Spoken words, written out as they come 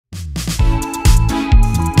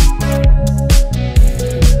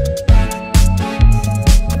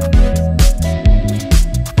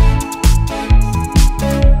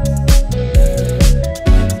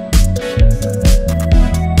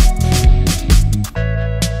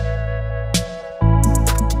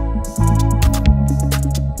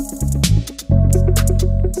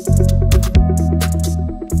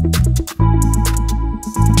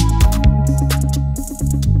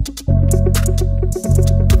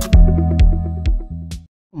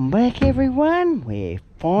Welcome back, everyone. We're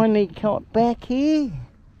finally got back here.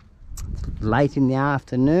 Late in the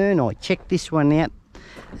afternoon. I checked this one out,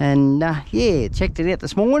 and yeah, checked it out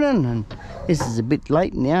this morning, and this is a bit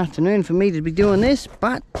late in the afternoon for me to be doing this,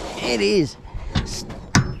 but it is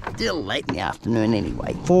still late in the afternoon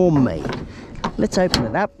anyway for me. Let's open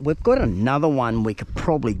it up. We've got another one we could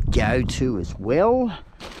probably go to as well.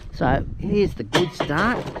 So here's the good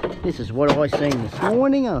start. This is what I seen this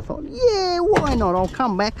morning, and I thought, yeah, why not? I'll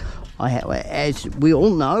come back. As we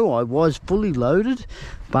all know, I was fully loaded,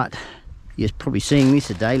 but you're probably seeing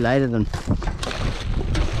this a day later than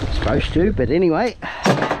supposed to. But anyway,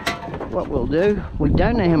 what we'll do, we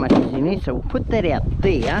don't know how much is in it, so we'll put that out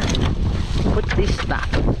there. Put this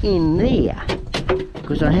stuff in there,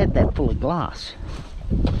 because I had that full of glass.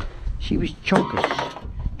 She was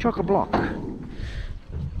chock-a-block.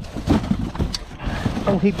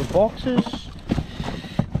 Whole heap of boxes.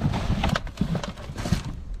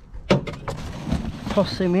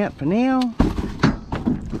 Toss them out for now.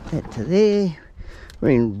 Put that to there. We're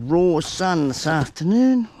in raw sun this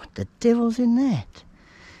afternoon. What the devil's in that?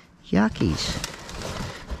 Yuckies.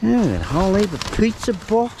 Oh, we've got a whole heap of pizza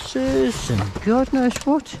boxes and God knows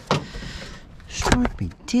what. Strike me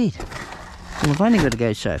dead. Well, I've only got to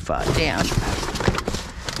go so far down,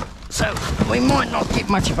 so we might not get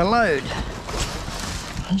much of a load.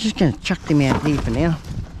 I'm just going to chuck them out there for now.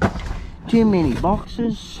 Too many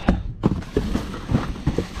boxes.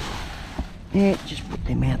 Yeah, just put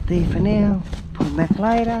them out there for now. Put them back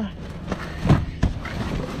later.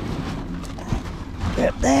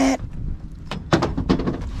 Grab that.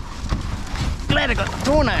 Glad I got the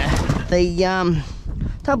torno. The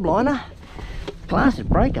tub liner. Glass would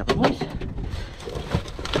break otherwise.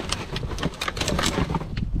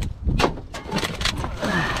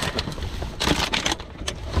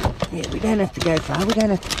 Yeah, we don't have to go far, we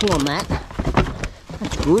don't have to pull on that.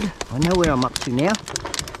 That's good. I know where I'm up to now.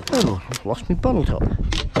 Oh, I've lost my bottle top.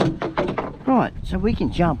 Right, so we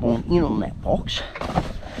can jump on in on that box.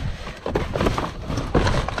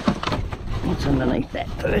 What's underneath that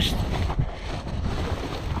first?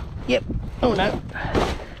 Yep. Oh no.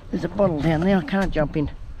 There's a bottle down there, I can't jump in.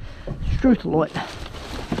 Struth light.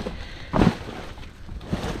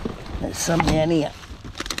 There's some down here.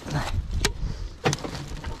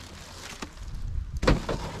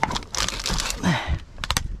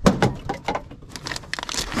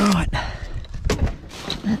 Right.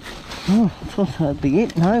 Oh, I thought that'd be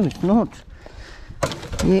it. No, it's not.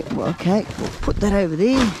 Yeah, well, okay. We'll put that over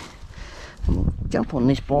there. And we'll jump on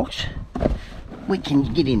this box. We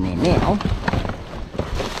can get in there now.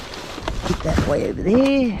 Get that way over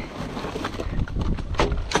there.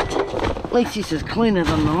 At least this is cleaner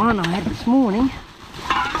than the one I had this morning.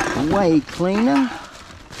 Way cleaner.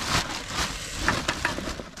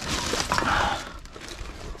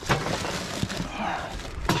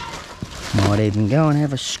 Might even go and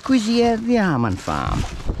have a squizzy out of the almond farm.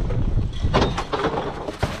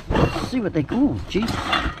 Let's see what they call. Geez.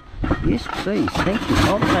 Yes, please. Thank you.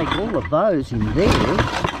 I'll take all of those in there.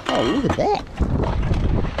 Oh, look at that.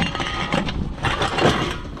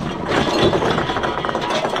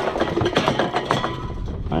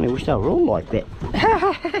 I only wish they were all like that.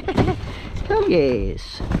 Oh,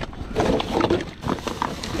 yes.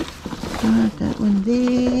 Right, that one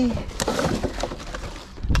there.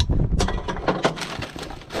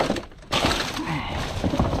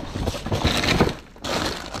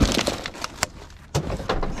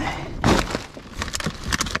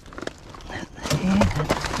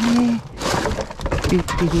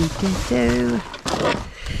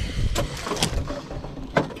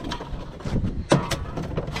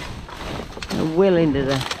 Well into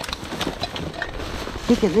the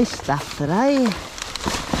thick of this stuff today.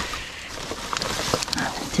 I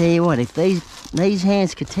tell you what, if these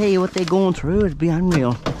hands could tell you what they're going through, it'd be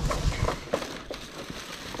unreal.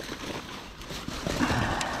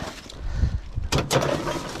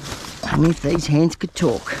 And if these hands could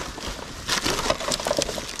talk,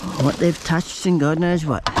 what they've touched and God knows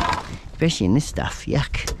what, especially in this stuff.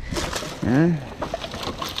 Yuck.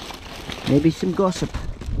 Maybe some gossip.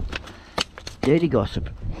 Dirty gossip.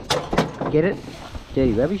 Get it?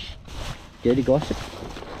 Dirty rubbish. Dirty gossip.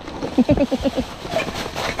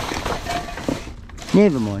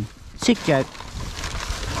 Never mind. Sick joke.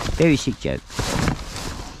 Very sick joke.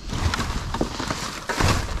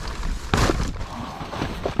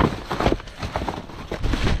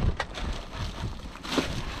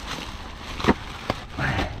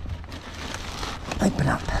 Open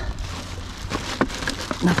up.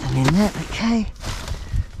 Nothing in that, okay.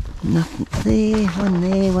 Nothing there, one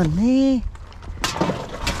there, one there.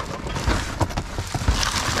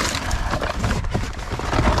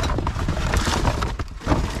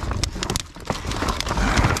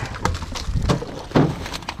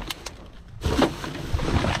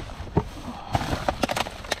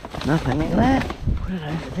 Nothing in that. Put it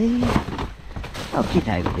over there. I'll get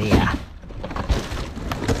over there.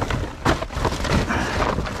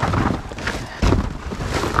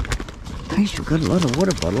 Geez, we've got a lot of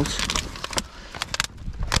water bottles.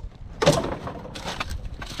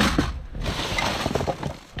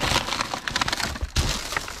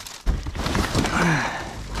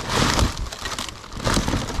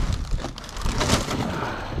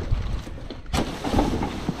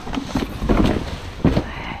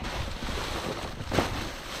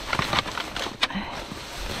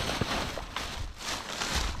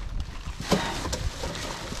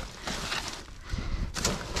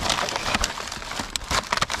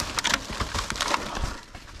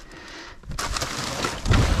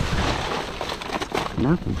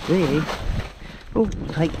 Nothing's there. Oh,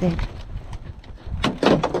 we'll take that.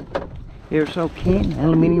 Aerosol can,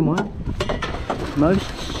 aluminium one. Most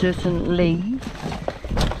certainly,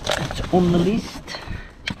 it's on the list.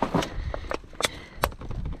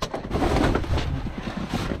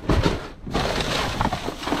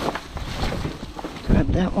 Grab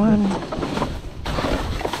that one.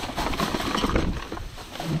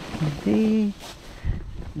 Nothing there.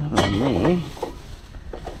 Not on there.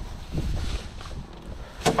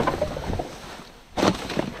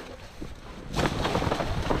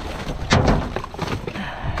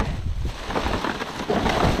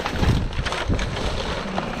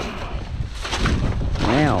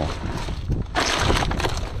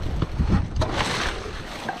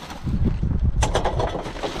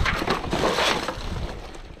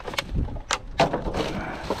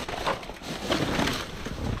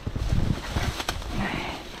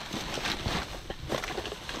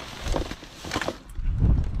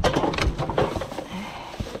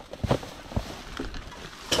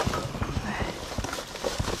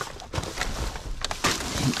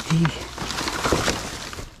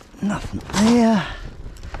 Nothing there.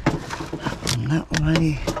 Nothing that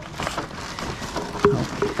way. Oh,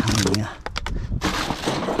 come here.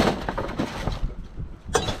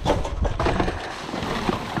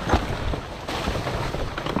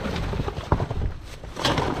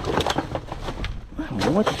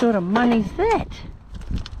 Well, what sort of money's that?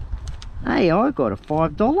 Hey, I got a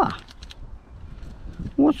 $5.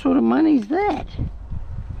 What sort of money's that?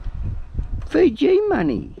 Fiji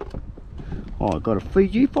money. Oh, I got a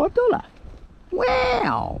Fiji $5.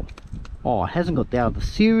 Wow. Oh, it hasn't got the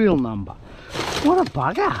serial number. What a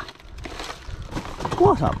bugger.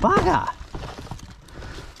 What a bugger.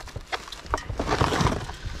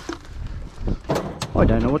 I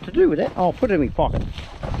don't know what to do with that. I'll put it in my pocket.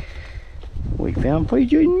 We found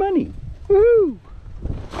Fijian money. Woo!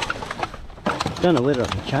 Don't know whether I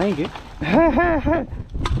can change it. I'll have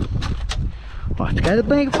to go to the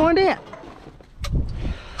bank and find out.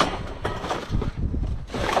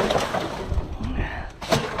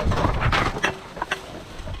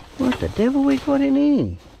 What the devil we got in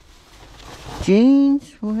here?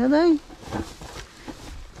 Jeans, what are they?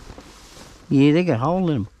 Yeah, they got holes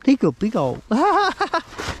in them. They got big holes.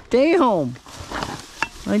 Damn!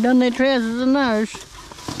 They done their trousers and those.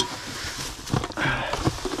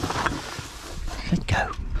 Let's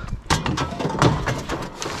go.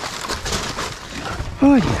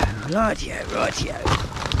 Rightio, rightio.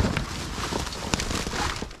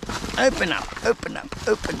 Open up, open up,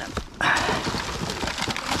 open up.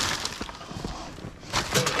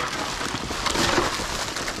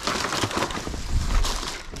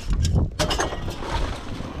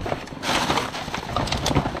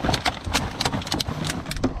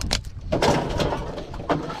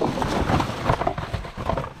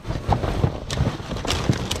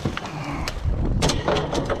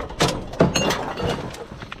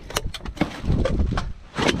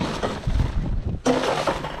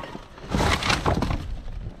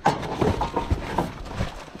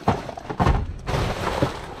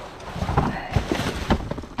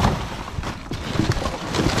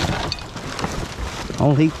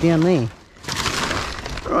 Whole heap down there.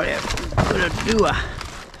 Right, got a doer.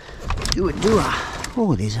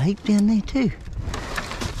 Oh, there's a heap down there too.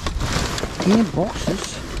 Damn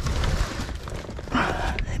boxes.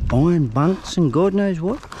 They're buying bunks and God knows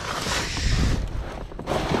what.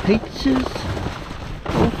 Pizzas.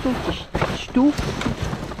 All sorts of stuff.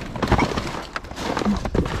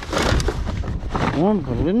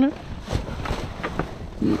 Wonderful, isn't it?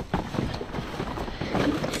 Yeah.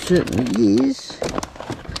 It certainly is.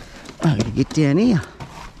 I'm going to get down here.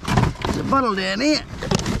 There's a bottle down here.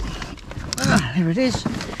 Ah, there it is.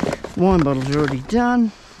 Wine bottle's already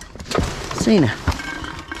done. Seen a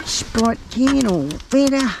Sprite can or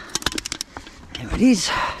better. There it is.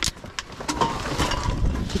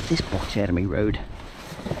 Get this box out of me road.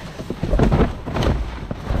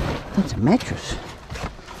 That's a mattress.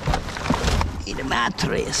 Need a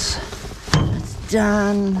mattress. That's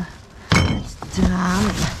done. That's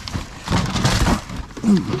done.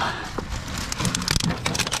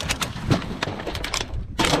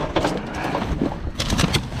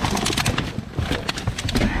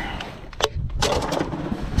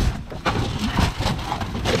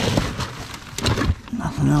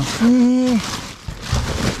 Nothing else there.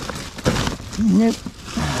 Nope.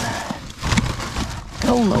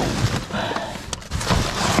 Oh no.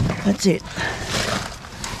 That's it.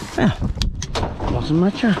 Ah, wasn't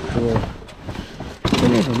much after all. But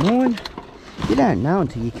never mind. You don't know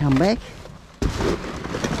until you come back.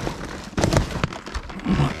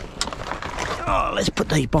 Oh, let's put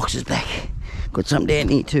these boxes back. Got some down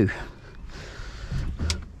here too.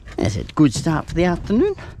 That's a good start for the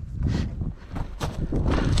afternoon.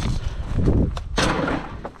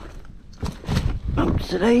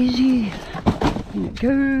 Bumps it easy. In it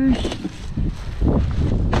goes.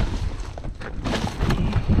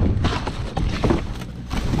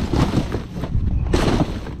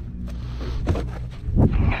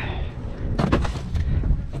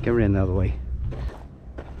 Go around the other way.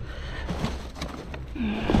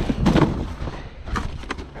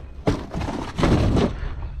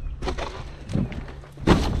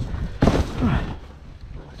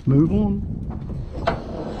 Let's move on.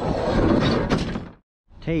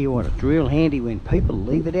 Tell you what, it's real handy when people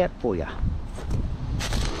leave it out for you.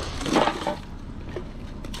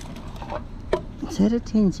 Is that a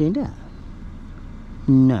 10 center?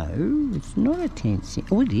 No, it's not a 10 center.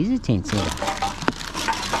 Oh, it is a 10 center.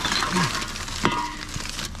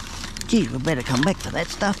 Geez, we better come back to that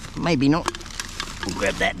stuff. Maybe not. We'll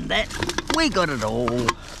grab that and that. We got it all.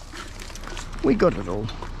 We got it all.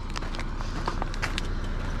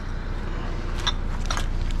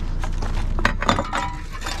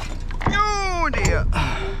 Oh dear.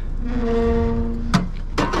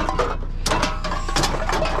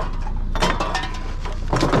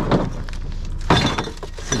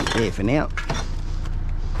 Sit there for now.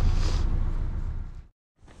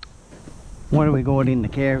 What do we got in the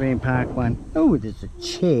caravan park one? Oh, there's a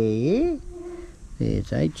chair.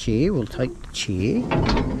 There's a chair. We'll take the chair.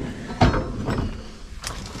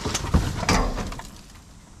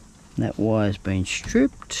 That wire's been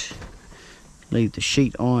stripped. Leave the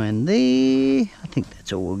sheet iron there. I think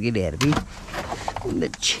that's all we'll get out of here. And the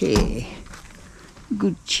chair.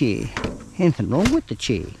 Good chair. Anything wrong with the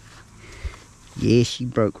chair? Yeah, she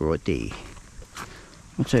broke right there.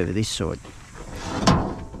 What's over this side?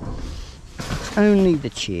 Only the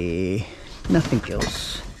chair, nothing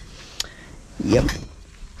else. Yep.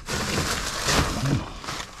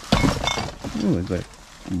 Oh, we've got a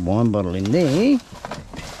wine bottle in there.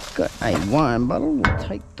 Got a wine bottle. We'll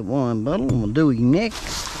take the wine bottle and we'll do his neck.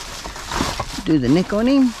 Do the neck on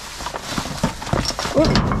him.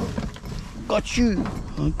 Oh, got you.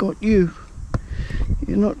 I got you.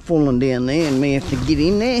 You're not falling down there and me have to get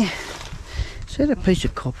in there. Is that a piece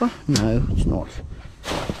of copper? No, it's not.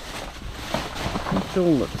 That's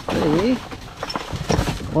all that's there.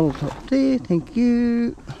 Bottle top there, thank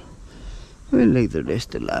you. We'll leave the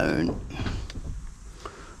rest alone.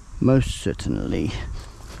 Most certainly.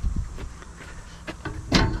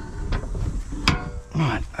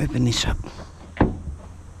 Right, open this up.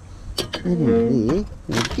 That in there.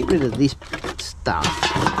 We'll get rid of this stuff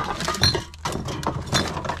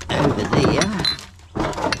over there.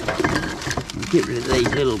 We'll get rid of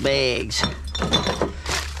these little bags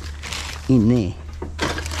in there.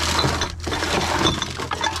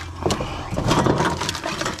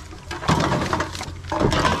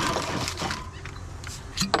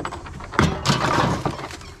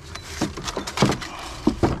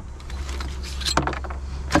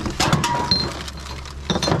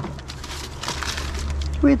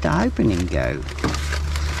 Where'd the opening go?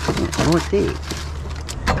 Right there.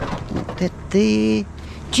 That there.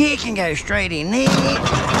 Chair can go straight in there.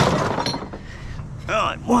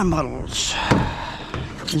 Right, wine bottles.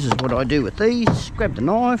 This is what I do with these. Grab the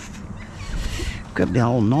knife. Grab the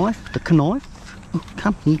whole knife. The knife.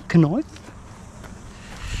 Company knife.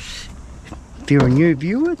 If you're a new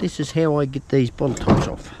viewer, this is how I get these bottle tops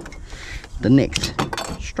off. The necks.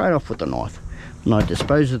 Straight off with the knife. And I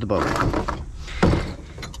dispose of the bottle.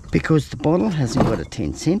 Because the bottle hasn't got a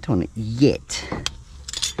 10 cent on it yet.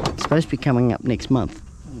 It's supposed to be coming up next month.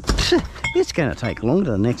 It's going to take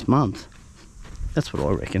longer than next month. That's what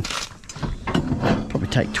I reckon. Probably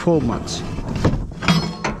take 12 months.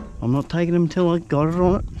 I'm not taking them until I got it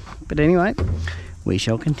on it. But anyway, we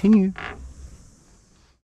shall continue.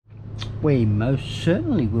 We most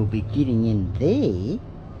certainly will be getting in there.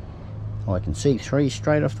 I can see 3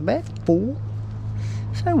 straight off the bat, 4.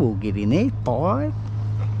 So we'll get in there, 5.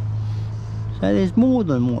 So there's more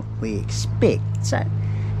than what we expect. So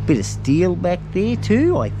bit of steel back there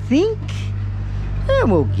too, I think.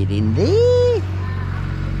 And we'll get in there.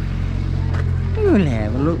 We'll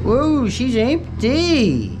have a look. Whoa, she's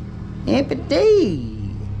empty.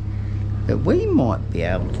 Empty. But we might be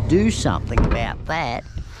able to do something about that.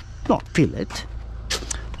 Not fill it.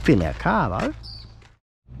 Fill our car though.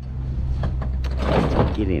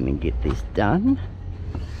 Get in and get this done.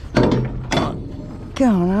 Go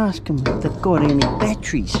and ask them if they've got any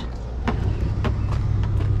batteries.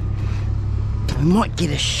 We might get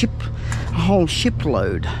a whole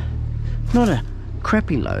shipload. Not a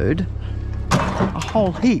crappy load, a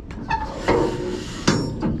whole heap.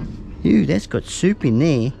 Ew, that's got soup in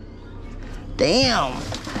there. Damn!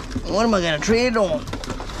 What am I going to tread on?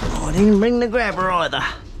 Oh, I didn't bring the grabber either.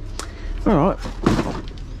 Alright.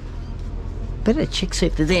 Better check see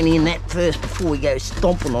if there's any in that first before we go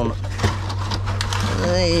stomping on it.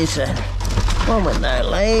 There's one with no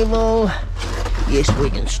label. Yes, we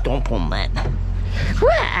can stomp on that.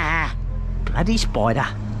 Wah! Bloody spider.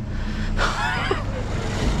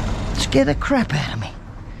 Scare the crap out of me.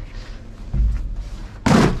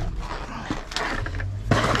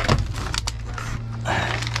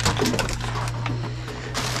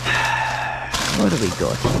 What have we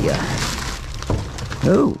got here?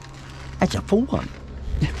 Oh, that's a full one.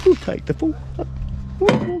 We'll take the full one.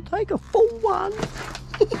 We'll take a full one.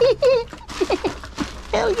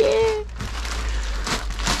 Hell yeah.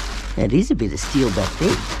 That is a bit of steel back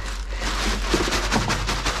there.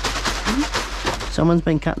 Someone's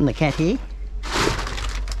been cutting the cat hair.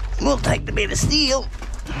 We'll take the bit of steel.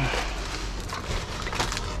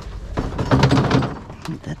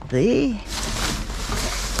 Put that there.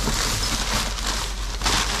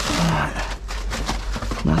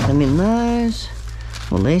 Nothing in those.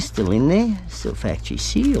 Well, they're still in there. Still factory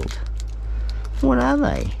sealed. What are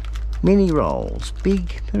they? Mini rolls.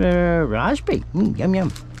 Big raspberry. Yum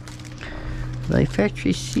yum. Are they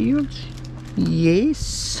factory sealed?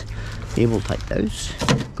 Yes. Yeah, we'll take those.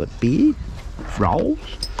 Got beer. Rolls.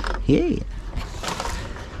 Yeah.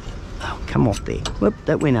 Oh, come off there. Whoop,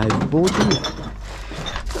 that went overboard, didn't it?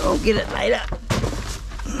 I'll get it later.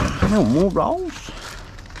 Oh, more rolls.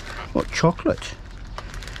 What, chocolate?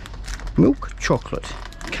 Milk chocolate.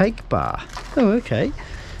 Cake bar. Oh, okay.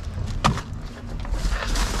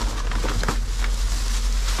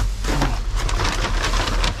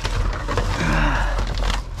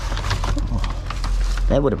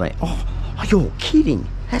 That would have been... Oh, you're kidding.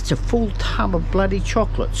 That's a full tub of bloody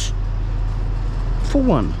chocolates. Full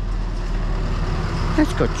one.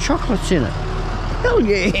 That's got chocolates in it. Hell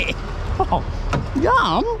yeah. Oh,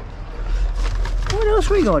 yum. What else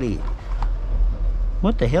we got here?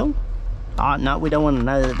 What the hell? Oh, no, we don't want to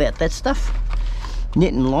know about that stuff.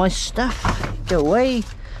 Net and lice stuff. Go away.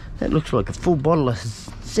 That looks like a full bottle of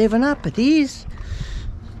 7-Up. It is.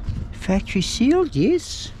 Factory sealed,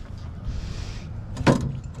 yes.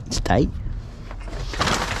 Stay.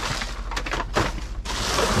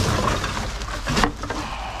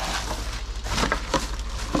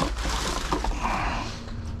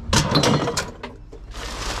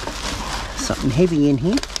 Something heavy in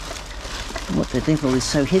here. What the devil is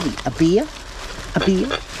so heavy? A beer? A beer?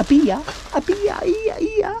 A beer? A beer?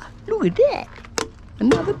 Yeah. Look at that.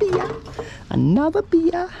 Another beer. Another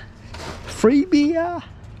beer. Free beer.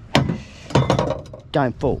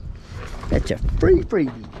 Don't fall. That's a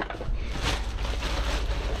freebie.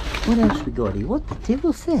 What else we got here? What the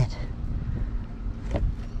devil's that?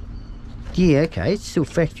 Yeah, okay, it's still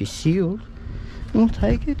factory sealed. We'll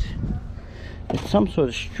take it. It's some sort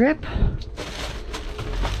of strap.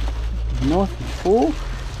 Knife and fork.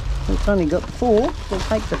 It's only got the fork. We'll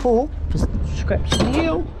take the fork for scrap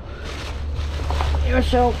steel.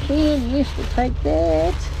 Aerosol can, yes, we'll take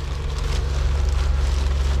that.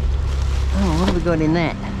 Oh, what have we got in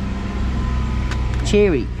that?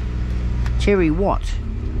 Cherry. Cherry what?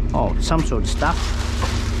 Oh, some sort of stuff.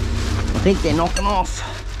 I think they're knocking off.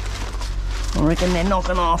 I reckon they're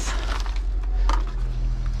knocking off.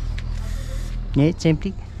 Yeah, it's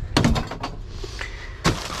empty.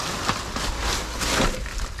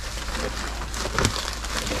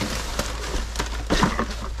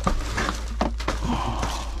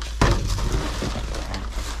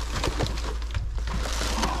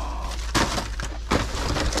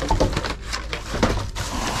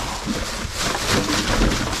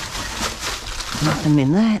 Nothing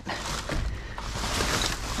in that.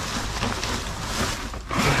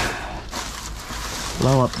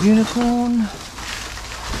 Blow up unicorn.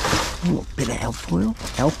 Oh, a bit of alfoil.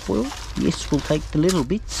 Alfoil. Yes, we'll take the little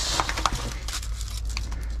bits.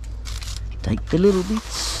 Take the little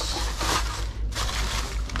bits.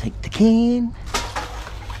 Take the can.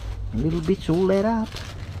 The little bits all that up.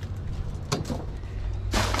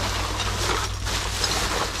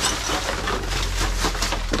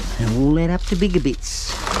 And all that up to bigger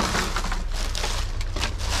bits.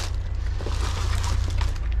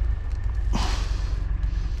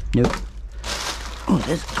 Nope. Oh,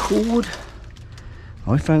 there's a cord.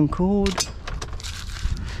 iPhone cord.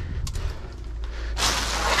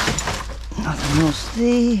 Nothing else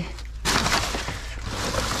there.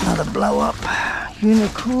 Another blow up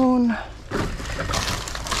unicorn.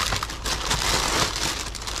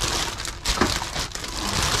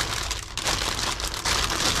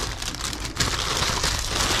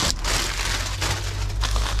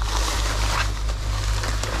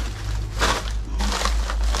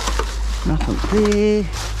 Nothing there.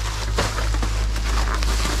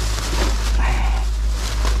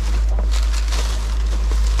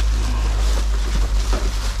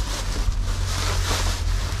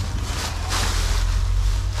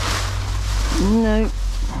 No.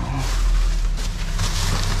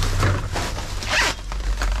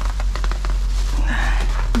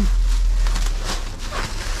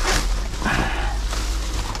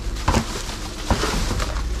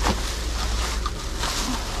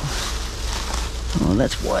 Oh,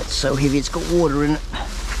 that's why it's so heavy. It's got water in it. Well,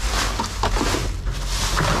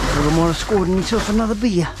 I might have scored himself another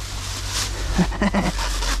beer.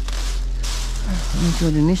 What's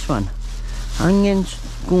got in this one? Onions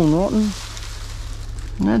gone rotten.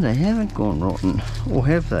 No, they haven't gone rotten. Or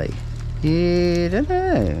have they? Yeah, don't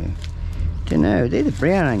know. Don't know. They're the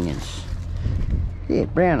brown onions. Yeah,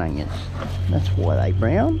 brown onions. That's why they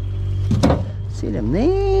brown. See them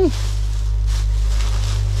there?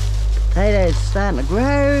 Potatoes starting to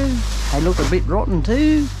grow. They look a bit rotten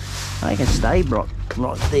too. They can stay right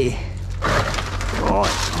there. Right, what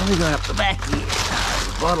have we got up the back here?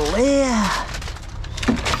 Bottle there.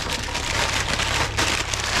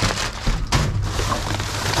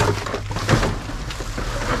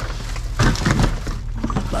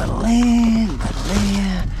 Bottle there, bottle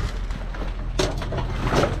there.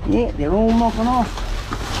 Yeah, they're all knocking off.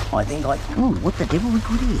 I think oh, what the devil we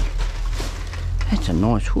got here? That's a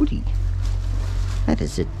nice hoodie. That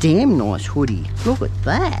is a damn nice hoodie. Look at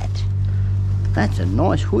that. That's a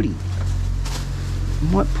nice hoodie. I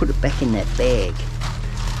might put it back in that bag.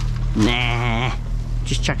 Nah,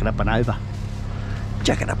 just chuck it up and over.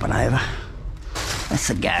 Chuck it up and over. That's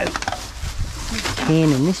a go.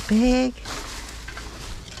 Can in this bag.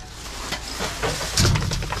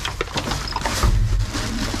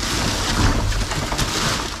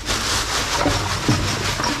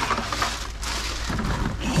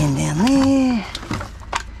 Can down there.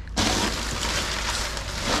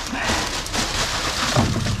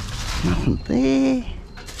 Nothing there.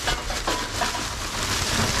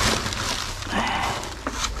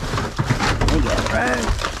 There you go, bro.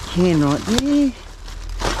 Can right there.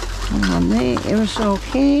 One there, aerosol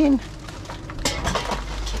can.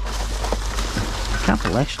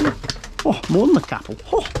 Couple actually. Oh, more than a couple.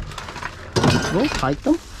 Oh, we'll take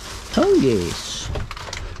them. Oh yes.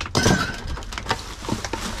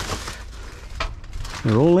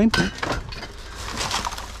 They're all empty.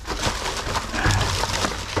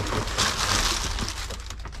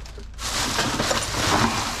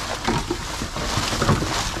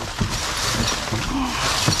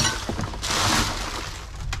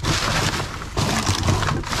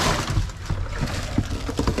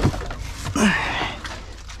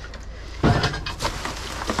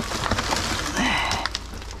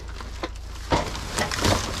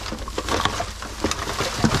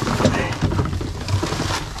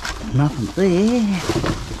 Nothing there.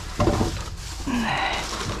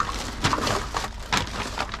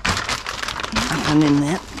 Nothing in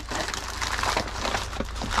that.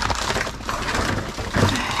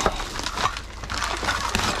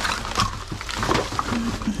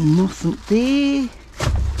 Nothing there.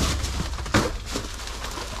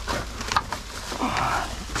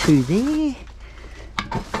 Two there.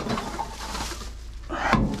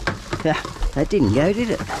 Yeah, that didn't go, did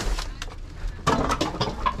it?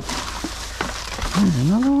 There's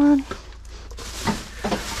another one.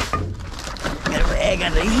 Got a bag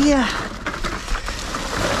under here.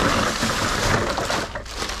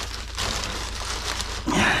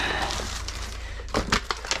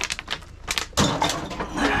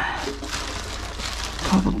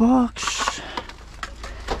 Top of box.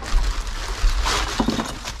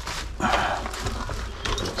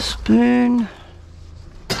 Spoon.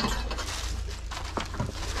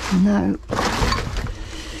 No.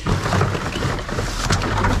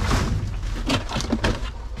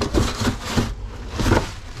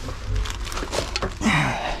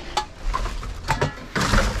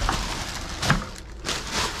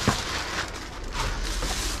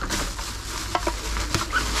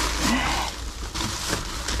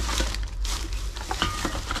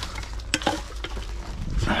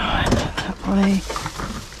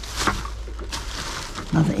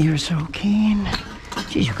 aerosol can.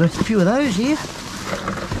 Geez, we've got a few of those here.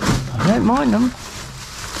 I don't mind them.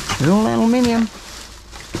 They're all aluminium.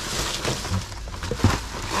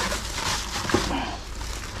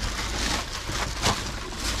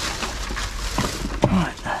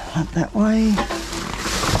 Right, up that way.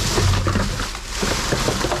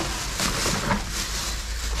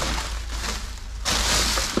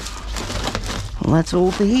 Well, that's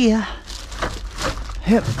all for here.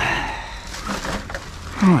 Yep.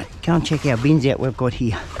 Right, go and check our bins out we've got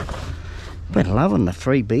here. But loving the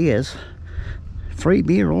free beers. Free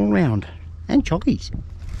beer all round. And chockies.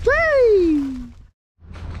 Yay!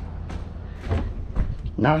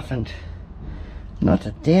 Nothing. Not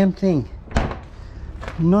a damn thing.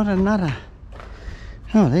 Not another.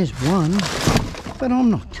 Oh, there's one. But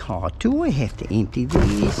I'm not tired. Do I have to empty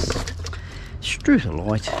this?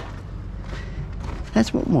 Strutolite.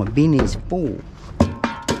 That's what my bin is for.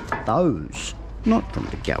 Those. Not from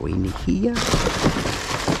to go in here.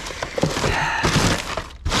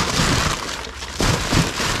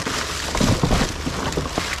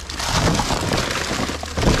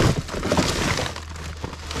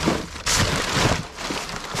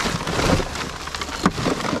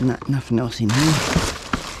 No, nothing else in here.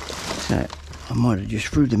 So I might have just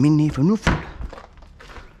threw them in there for nothing.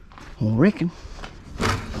 I reckon.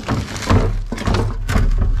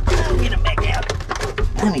 Get them back out.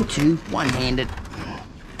 Only two, one-handed.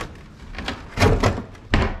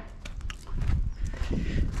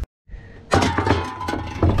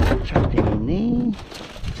 Chuck that in there.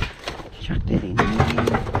 Chuck that in there.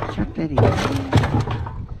 Chuck that in there.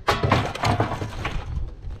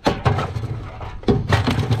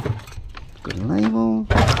 Good label.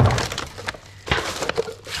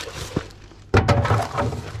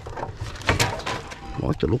 I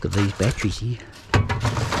like the look of these batteries here.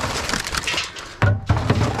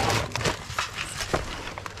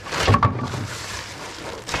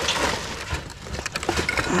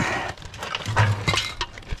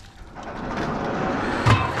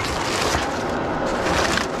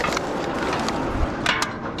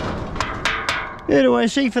 Who do I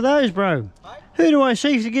see for those, bro? Hey? Who do I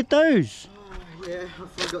see to get those? Oh, yeah, I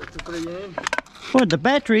forgot to put it in. What, the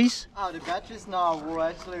batteries? Oh, the batteries? No,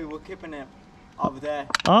 we're keeping them over there.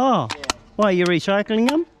 Oh, yeah. Why, you're recycling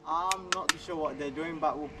them? I'm not too sure what they're doing,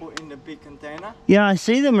 but we'll put in the big container. Yeah, I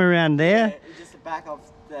see them around there. Yeah, it's just the back of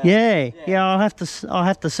the... Yeah, I'll have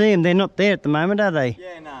to see them. They're not there at the moment, are they?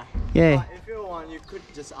 Yeah, nah. Yeah. But if you want, you could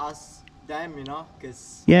just ask them, you know,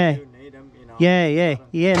 because yeah. you need them, you know.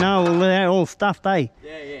 Yeah, no, well, they're all stuffed, eh?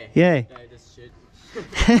 Yeah. Yeah. They just shit.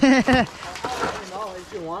 I'll let you know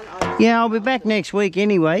if you want. Yeah, I'll be back next week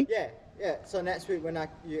anyway. Yeah. So next week when I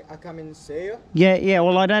come in and see you. Yeah.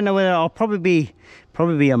 Well, I don't know whether I'll probably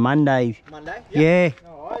be a Monday. Monday? Yeah.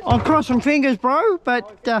 No worries. I'm crossing fingers, bro.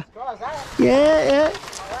 But yeah. I'll let you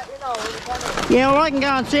know when you come in. Yeah, well, I can go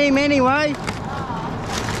and see him anyway.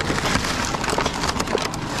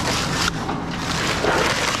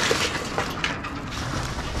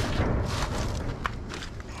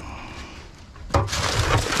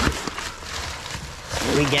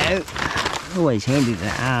 There we go. Always handy to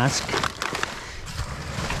ask.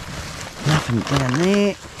 Nothing down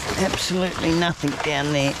there. Absolutely nothing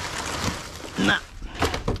down there. No.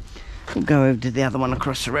 We'll go over to the other one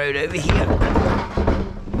across the road over here.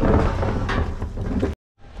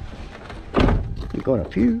 We got a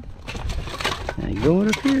few. I got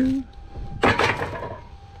a few.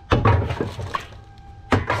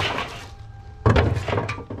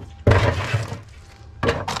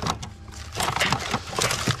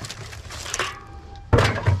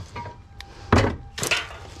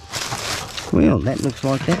 Well, that looks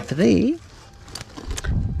like that for there.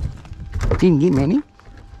 Didn't get many.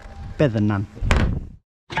 Better than none.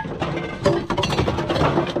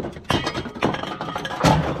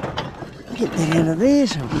 Get that out of there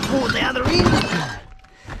so we can pour the other in.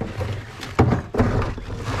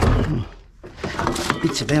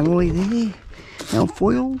 Bits of alloy there.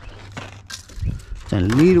 Alfoil. So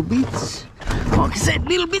little bits. Like I said,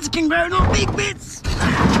 little bits can grow to big bits.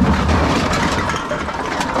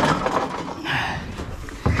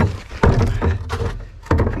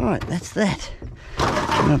 Right, that's that.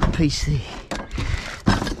 Another piece there.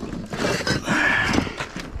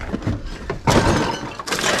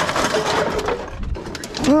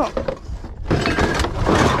 Well,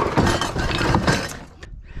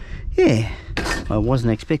 yeah, I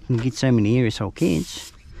wasn't expecting to get so many aerosol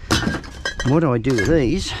cans. What do I do with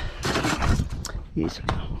these? Is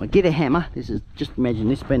I get a hammer. This is, just imagine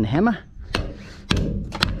this being a hammer.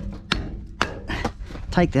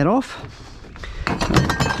 Take that off.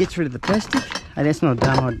 Gets rid of the plastic, Hey, that's not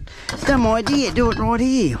dumb. It's a dumb idea. Do it right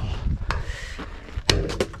here.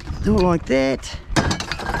 Do it like that.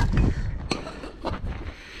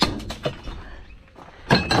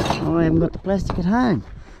 I haven't got the plastic at home.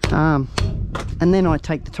 And then I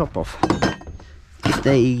take the top off. Get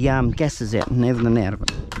the gases out and everything out of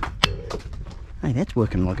it. Hey, that's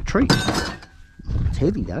working like a treat. It's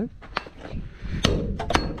heavy though.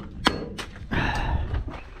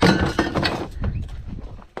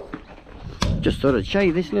 Just thought I'd show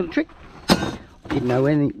you this little trick. Didn't know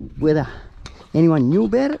whether anyone knew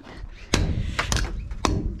about it.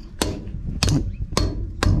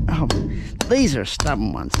 Oh, these are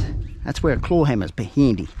stubborn ones. That's where a claw hammer's be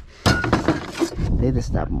handy. They're the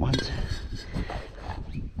stubborn ones.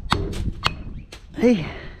 Hey,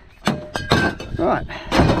 right,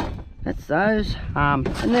 that's those. And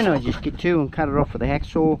then I just get to and cut it off with a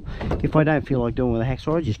hacksaw. If I don't feel like doing it with a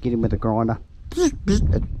hacksaw, I just get in with a grinder.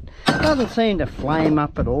 It doesn't seem to flame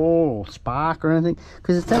up at all or spark or anything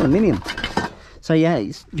because it's aluminium. So yeah,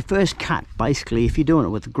 your first cut, basically, if you're doing it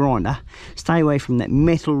with a grinder, stay away from that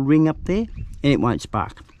metal ring up there and it won't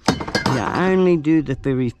spark. You only do the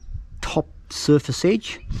very top surface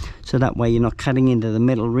edge, so that way you're not cutting into the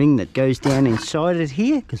metal ring that goes down inside it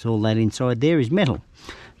here, because all that inside there is metal.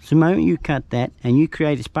 So the moment you cut that and you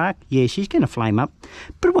create a spark, yeah, she's going to flame up,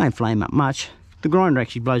 but it won't flame up much. The grinder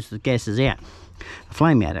actually blows the gases out. The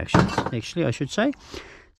flame out, actually, I should say.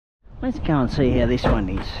 Let's go and see how this one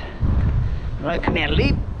is. I'll open our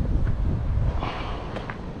lid.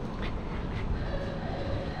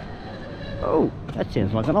 Oh, that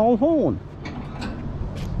sounds like an old horn.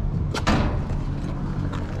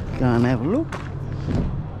 Go and have a look.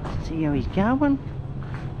 See how he's going.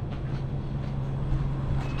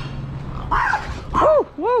 Woo,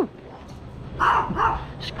 woo!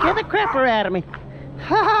 Scare the crapper out of me.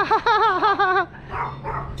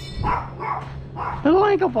 Little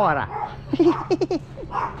ankle biter.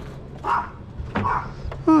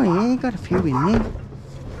 Oh yeah, got a few in there.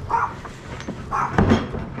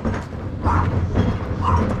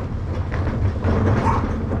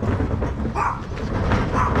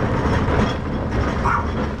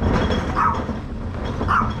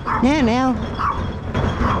 Now.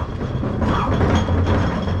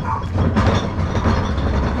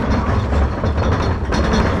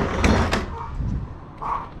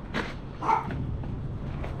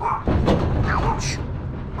 Ouch.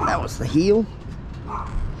 That was the heel.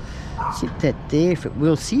 Sit that there if it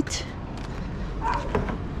will sit.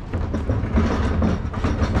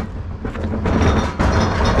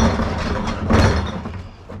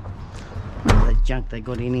 What the junk they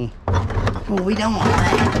got in here. Oh, we don't want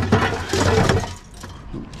that.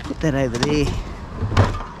 Put that over there.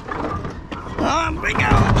 On we go.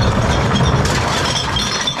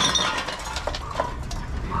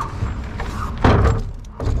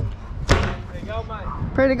 There you go, mate.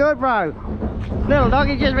 Pretty good, bro. Little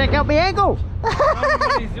doggy just wrecked up my ankle.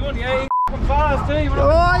 What he's doing, yeah, he's fast too.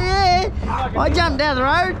 Oh yeah, I jumped down the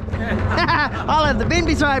road. I'll have the bin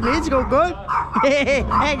beside me, it's all good. There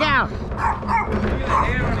you go.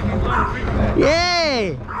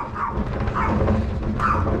 Yeah.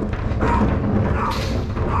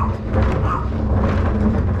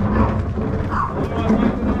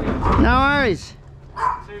 No worries.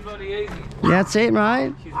 Too bloody easy. That's it,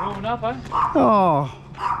 mate. She's warming up, eh? Oh,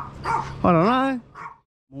 I don't know.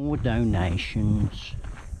 More donations.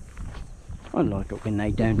 I like it when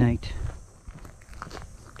they donate.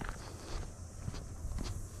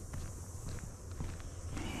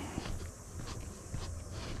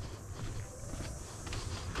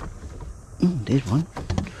 There's one.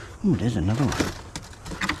 Oh, there's another one.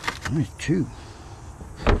 There's two.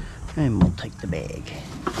 And we'll take the bag.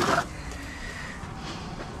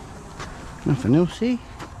 Nothing else here?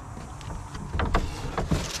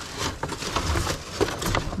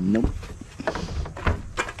 Nope.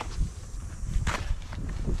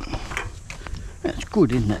 That's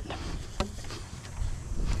good, isn't it?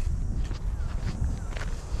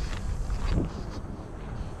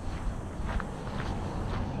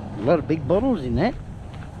 A lot of big bottles in that.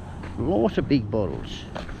 Lots of big bottles.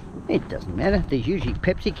 It doesn't matter. There's usually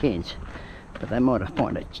Pepsi cans, but they might have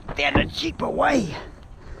found a cheaper way.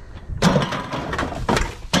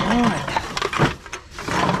 Alright.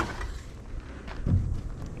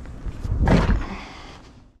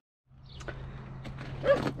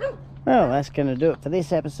 Well, that's going to do it for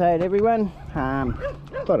this episode, everyone.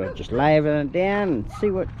 Thought I'd just lay everything down and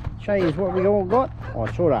show you what we all got.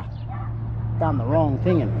 I sort of done the wrong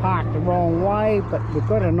thing and parked the wrong way, but we've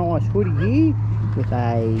got a nice hoodie here with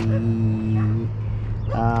a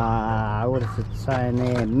what is it saying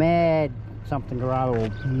there? Mad something or other, or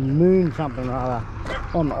moon something or other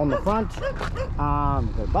on the front. We've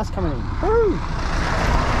got a bus coming in. Woo!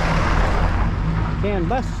 Town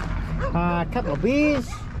bus. A couple of beers.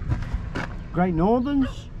 Great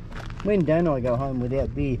Northerns. When don't I go home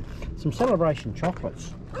without beer? Some Celebration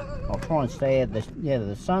chocolates. I'll try and stay out of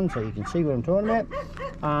the sun so you can see what I'm talking about.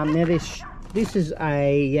 Now this is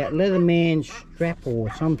a Leatherman strap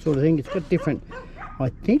or some sort of thing. It's got different, I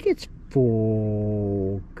think it's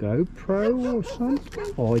for GoPro or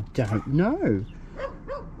something. I don't know.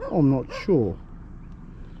 I'm not sure.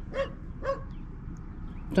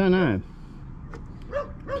 Don't know.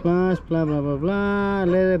 Plus blah blah blah blah,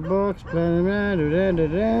 leather box, blah blah blah, da, da,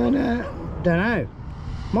 da, da. Don't know.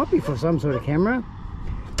 Might be for some sort of camera.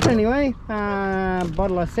 Anyway,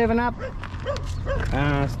 bottle of 7-Up,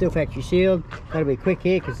 still factory sealed. Gotta be quick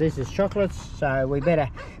here because this is chocolates, so we better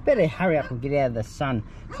hurry up and get out of the sun.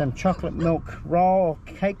 Some chocolate milk roll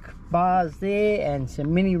cake bars there, and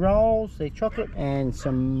some mini rolls, they're chocolate, and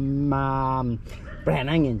some brown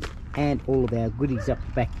onions, and all of our goodies up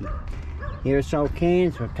the back here. Aerosol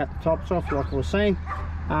cans, we've cut the tops off like I was saying.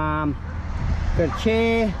 Got a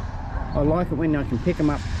chair. I like it when I can pick them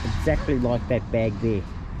up exactly like that bag there.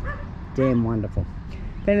 Damn wonderful.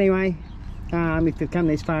 But anyway, if you've come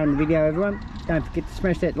this far in the video, everyone, don't forget to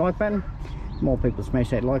smash that like button. More people smash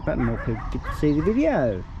that like button, more people get to see the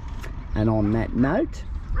video. And on that note,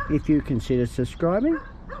 if you consider subscribing,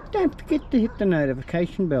 don't forget to hit the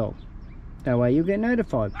notification bell. That way you'll get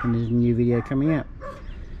notified when there's a new video coming out.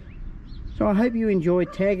 So I hope you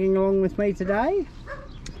enjoyed tagging along with me today.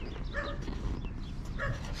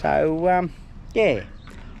 So yeah,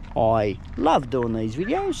 I love doing these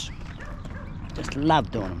videos. Just love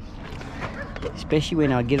doing them, especially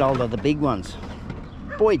when I get hold of the big ones.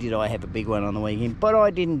 Boy did I have a big one on the weekend, but I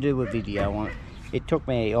didn't do a video on it. It took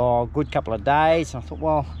me a good couple of days. I thought,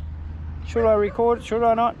 well, should I record it, should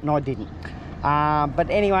I not? And I didn't. But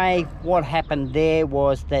anyway, what happened there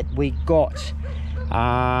was that we got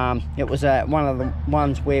it was one of the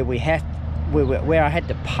ones where where I had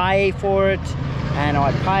to pay for it, and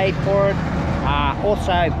I paid for it.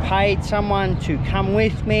 Also paid someone to come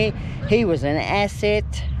with me. He was an asset.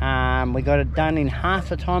 We got it done in half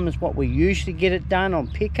the time as what we usually get it done on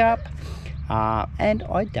pickup, and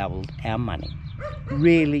I doubled our money,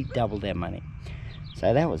 really doubled our money.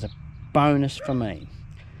 So that was a bonus for me.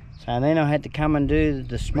 So then I had to come and do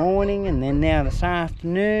this morning, and then now this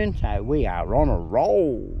afternoon. So we are on a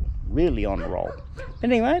roll, really on a roll. But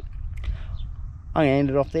anyway, I'm gonna end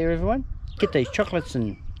it off there, everyone. Get these chocolates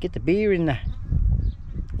and get the beer in the,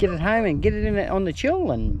 get it home and get it in on the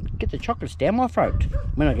chill, and get the chocolates down my throat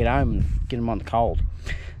when I get home and get them on the cold.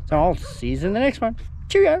 So I'll see you in the next one.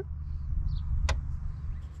 Cheerio.